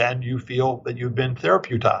then you feel that you've been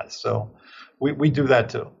therapeutized. So we do that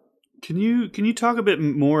too. Can you talk a bit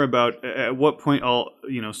more about at what point all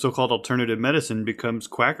so-called alternative medicine becomes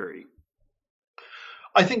quackery?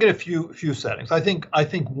 I think in a few settings. I think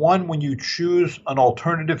one, when you choose an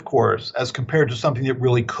alternative course as compared to something that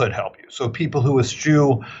really could help you. So people who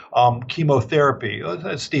eschew chemotherapy,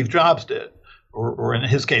 as Steve Jobs did, or in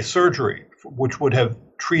his case surgery, which would have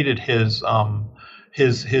treated his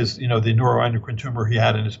his the neuroendocrine tumor he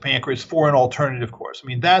had in his pancreas for an alternative course. I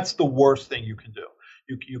mean, that's the worst thing you can do.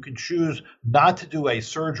 You can choose not to do a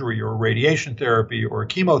surgery or a radiation therapy or a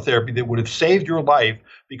chemotherapy that would have saved your life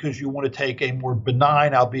because you want to take a more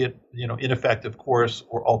benign, albeit ineffective course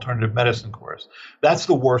or alternative medicine course. That's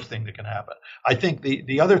the worst thing that can happen. I think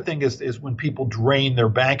the other thing is when people drain their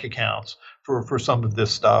bank accounts for some of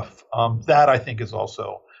this stuff. That I think is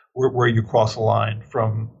also where you cross the line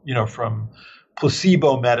from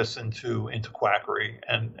placebo medicine into quackery,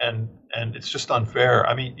 and it's just unfair.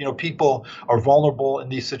 I mean, people are vulnerable in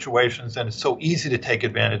these situations, and it's so easy to take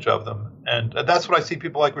advantage of them, and that's what I see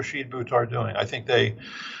people like Rashid Buttar doing. I think they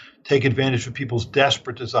take advantage of people's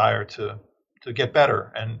desperate desire to get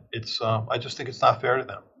better, and it's I just think it's not fair to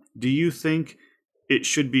them. Do you think it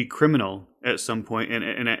should be criminal at some point,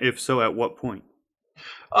 and if so, at what point?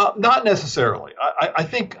 Not necessarily. I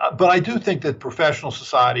think, but I do think that professional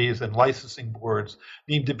societies and licensing boards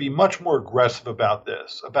need to be much more aggressive about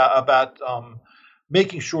this, about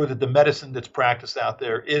making sure that the medicine that's practiced out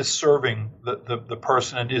there is serving the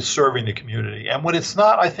person and is serving the community. And when it's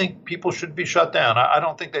not, I think people should be shut down. I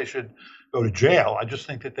don't think they should go to jail. I just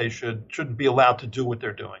think that they shouldn't be allowed to do what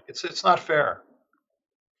they're doing. It's not fair.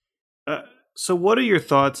 So what are your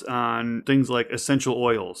thoughts on things like essential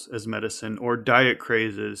oils as medicine or diet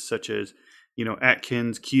crazes such as,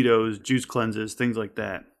 Atkins, ketos, juice cleanses, things like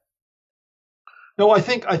that? No, I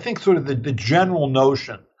think sort of the general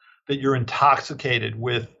notion that you're intoxicated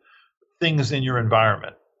with things in your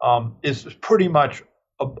environment is pretty much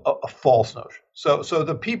a false notion. So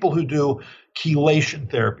the people who do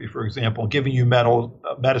chelation therapy, for example, giving you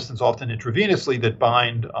medicines often intravenously that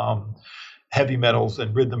bind heavy metals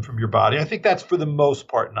and rid them from your body, I think that's for the most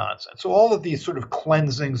part nonsense. So all of these sort of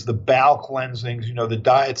cleansings, the bowel cleansings, the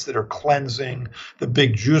diets that are cleansing, the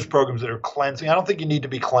big juice programs that are cleansing, I don't think you need to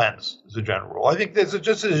be cleansed as a general rule. I think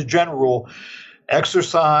just as a general rule,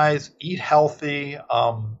 exercise, eat healthy,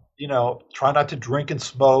 try not to drink and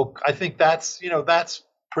smoke. I think that's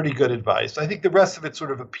pretty good advice. I think the rest of it sort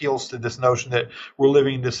of appeals to this notion that we're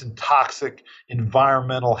living in this toxic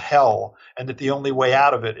environmental hell, and that the only way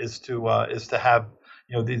out of it is to have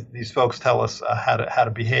these folks tell us how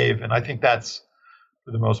to behave. And I think that's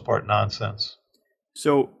for the most part nonsense.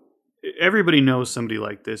 So everybody knows somebody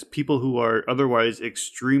like this. People who are otherwise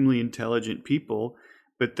extremely intelligent people,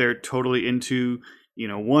 but they're totally into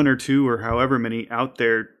one or two or however many out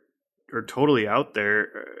there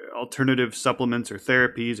alternative supplements or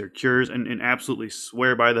therapies or cures and absolutely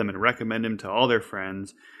swear by them and recommend them to all their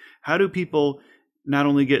friends. How do people not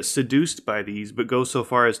only get seduced by these, but go so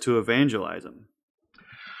far as to evangelize them?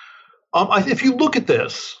 If you look at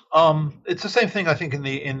this, it's the same thing I think in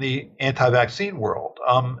the anti-vaccine world.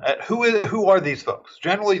 Who are these folks?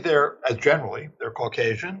 Generally, they're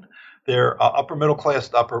Caucasian. They're upper middle class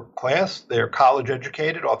to upper class. They're college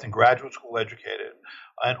educated, often graduate school educated,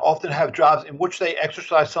 and often have jobs in which they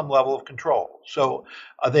exercise some level of control. So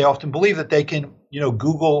they often believe that they can,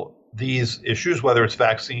 Google these issues, whether it's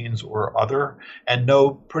vaccines or other, and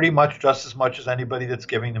know pretty much just as much as anybody that's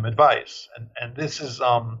giving them advice. And this is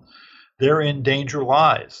therein danger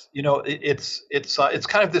lies. It's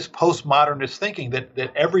kind of this postmodernist thinking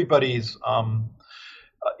that everybody's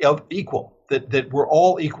equal, that we're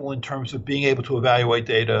all equal in terms of being able to evaluate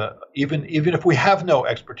data, even if we have no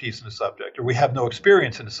expertise in the subject or we have no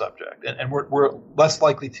experience in the subject. And we're less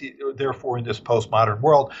likely to, therefore, in this postmodern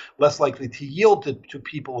world, less likely to yield to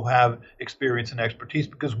people who have experience and expertise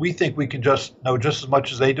because we think we can just know just as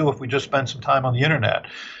much as they do if we just spend some time on the internet.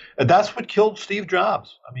 And that's what killed Steve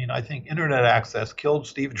Jobs. I mean, I think internet access killed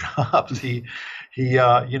Steve Jobs. He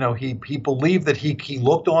believed that he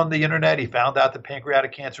looked on the internet. He found out that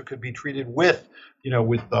pancreatic cancer could be treated with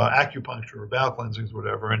acupuncture or bowel cleansings, or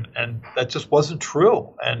whatever, and that just wasn't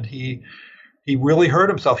true. And he really hurt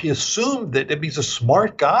himself. He assumed that he's a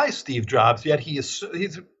smart guy, Steve Jobs. Yet he's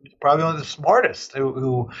probably one of the smartest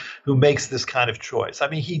who makes this kind of choice. I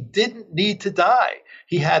mean, he didn't need to die.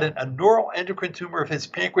 He had a neuroendocrine tumor of his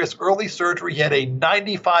pancreas, early surgery. He had a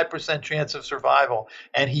 95% chance of survival,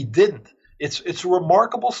 and he didn't. It's a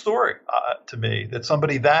remarkable story to me that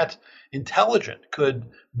somebody that intelligent could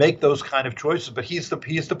make those kind of choices. But he's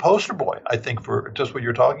the poster boy, I think, for just what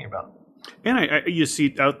you're talking about. And you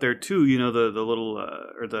see out there too, the little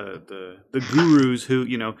or the gurus who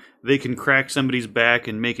they can crack somebody's back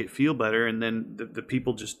and make it feel better, and then the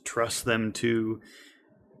people just trust them to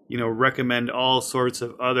recommend all sorts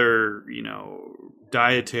of other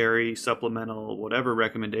dietary, supplemental, whatever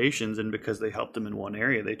recommendations, and because they helped them in one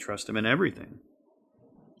area, they trust them in everything.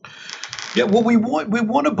 Yeah, well, we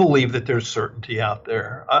want to believe that there's certainty out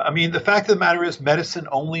there. I mean, the fact of the matter is, medicine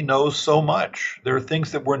only knows so much. There are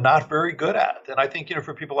things that we're not very good at, and I think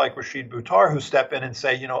for people like Rashid Buttar who step in and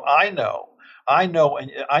say, I know,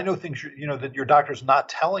 and I know things that your doctor's not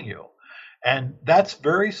telling you, and that's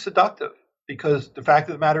very seductive. Because the fact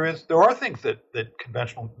of the matter is, there are things that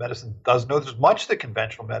conventional medicine does know. There's much that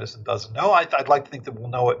conventional medicine doesn't know. I'd like to think that we'll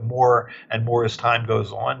know it more and more as time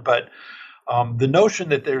goes on, but. The notion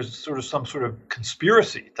that there's some sort of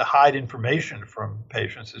conspiracy to hide information from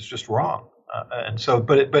patients is just wrong.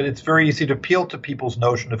 But it's very easy to appeal to people's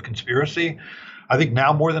notion of conspiracy. I think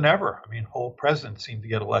now more than ever. I mean, whole presidents seem to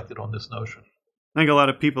get elected on this notion. I think a lot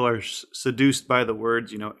of people are seduced by the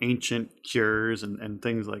words, ancient cures and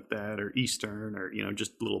things like that, or Eastern, or,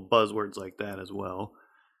 just little buzzwords like that as well.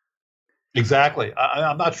 Exactly.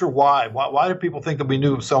 I'm not sure why. Why do people think that we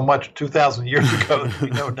knew so much 2,000 years ago that we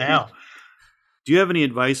know now? Do you have any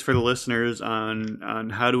advice for the listeners on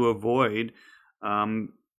how to avoid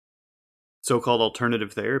so-called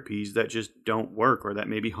alternative therapies that just don't work or that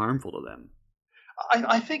may be harmful to them?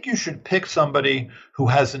 I think you should pick somebody who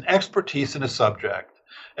has an expertise in a subject,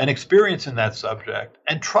 an experience in that subject,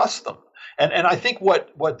 and trust them. And I think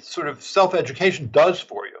what sort of self-education does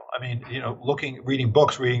for you, I mean, reading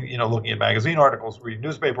books, looking at magazine articles, reading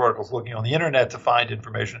newspaper articles, looking on the internet to find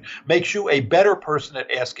information, makes you a better person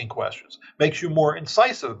at asking questions, makes you more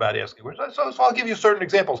incisive about asking questions. So I'll give you certain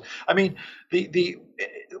examples. I mean,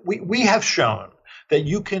 we have shown that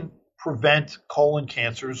you can prevent colon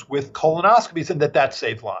cancers with colonoscopies and that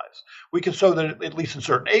saves lives. We can show that at least in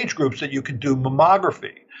certain age groups that you can do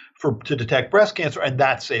mammography to detect breast cancer, and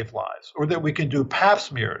that saves lives, or that we can do pap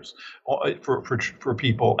smears for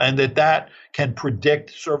people, and that can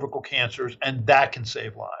predict cervical cancers, and that can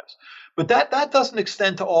save lives. But that doesn't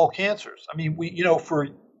extend to all cancers. I mean, for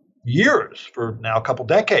years, for now a couple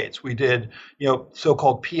decades, we did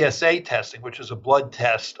so-called PSA testing, which is a blood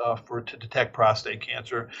test to detect prostate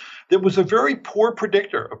cancer. That was a very poor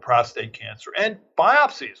predictor of prostate cancer, and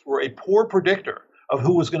biopsies were a poor predictor of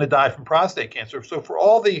who was going to die from prostate cancer. So for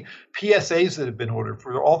all the PSAs that have been ordered,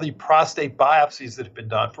 for all the prostate biopsies that have been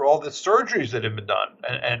done, for all the surgeries that have been done,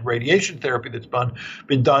 and radiation therapy that's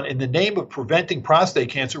been done in the name of preventing prostate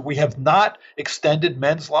cancer, we have not extended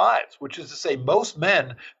men's lives, which is to say most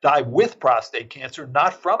men die with prostate cancer,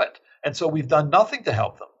 not from it. And so we've done nothing to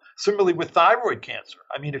help them. Similarly with thyroid cancer.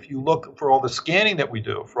 I mean, if you look for all the scanning that we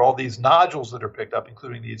do, for all these nodules that are picked up,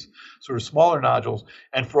 including these sort of smaller nodules,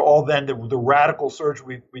 and for all then the radical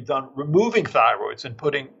surgery we've done removing thyroids and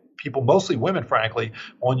putting people, mostly women, frankly,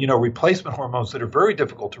 on replacement hormones that are very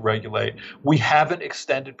difficult to regulate, we haven't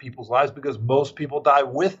extended people's lives because most people die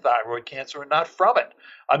with thyroid cancer and not from it.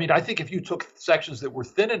 I mean, I think if you took sections that were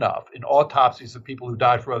thin enough in autopsies of people who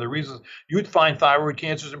died for other reasons, you'd find thyroid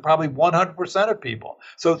cancers in probably 100% of people.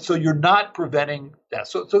 So you're not preventing death.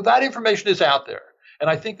 So that information is out there. And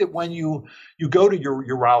I think that when you go to your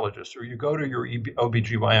urologist, or you go to your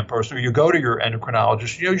OBGYN person, or you go to your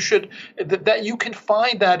endocrinologist, you can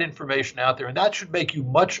find that information out there, and that should make you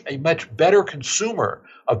a much better consumer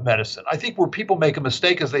of medicine. I think where people make a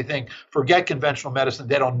mistake is they think, forget conventional medicine,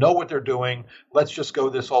 they don't know what they're doing, let's just go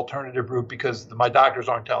this alternative route because my doctors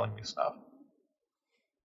aren't telling me stuff.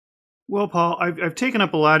 Well, Paul, I've taken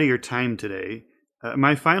up a lot of your time today.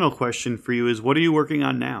 My final question for you is, what are you working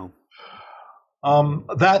on now?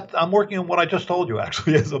 That I'm working on what I just told you,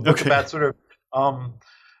 actually, is a book about sort of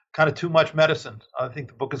kind of too much medicine. I think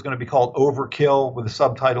the book is going to be called Overkill, with a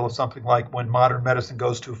subtitle of something like When Modern Medicine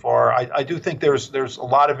Goes Too Far. I do think there's a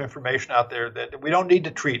lot of information out there that we don't need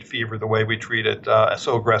to treat fever the way we treat it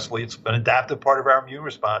so aggressively. It's an adaptive part of our immune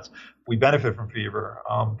response. We benefit from fever.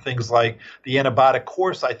 Things like the antibiotic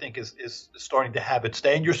course, I think, is starting to have its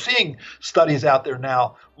day. And you're seeing studies out there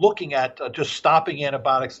now looking at just stopping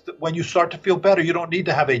antibiotics. When you start to feel better, you don't need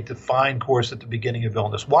to have a defined course at the beginning of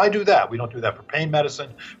illness. Why do that? We don't do that for pain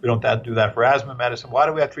medicine. We don't do that for asthma medicine. Why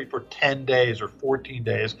do we have to treat for 10 days or 14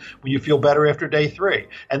 days when you feel better after day 3?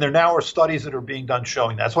 And there now are studies that are being done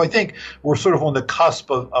showing that. So I think we're sort of on the cusp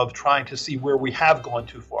of trying to see where we have gone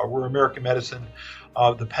too far, where American medicine,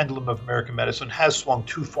 the pendulum of American medicine, has swung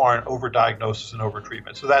too far in overdiagnosis and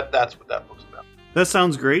overtreatment. So that's what that book's about. That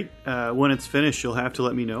sounds great. When it's finished, you'll have to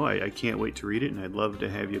let me know. I can't wait to read it, and I'd love to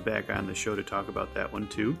have you back on the show to talk about that one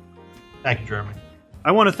too. Thank you, Jeremy.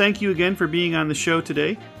 I want to thank you again for being on the show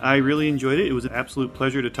today. I really enjoyed it. It was an absolute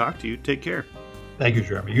pleasure to talk to you. Take care. Thank you,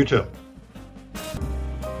 Jeremy. You too.